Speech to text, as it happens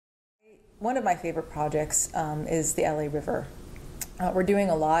one of my favorite projects is the LARiver. We're doing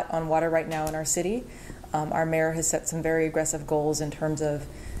a lot on water right now in our city. Our mayor has set some very aggressive goals in terms of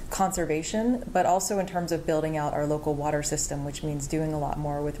conservation, but also in terms of building out our local water system, which means doing a lot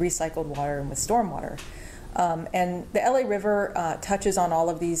more with recycled water and with stormwater. And the LARiver touches on all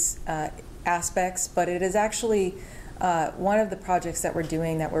of these aspects, but it is actually one of the projects that we're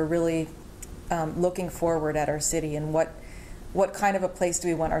doing that we're really looking forward at our city and what kind of a place do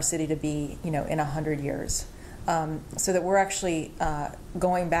we want our city to be, in 100 years. So that we're actually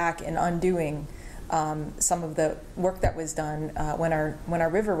going back and undoing some of the work that was done when our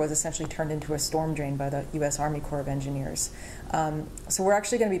river was essentially turned into a storm drain by the U.S. Army Corps of Engineers. So we're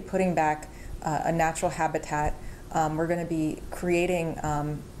actually going to be putting back a natural habitat. We're going to be creating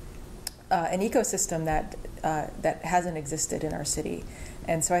an ecosystem that hasn't existed in our city.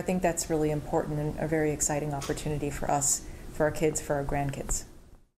 And so I think that's really important and a very exciting opportunity for us, for our kids, for our grandkids.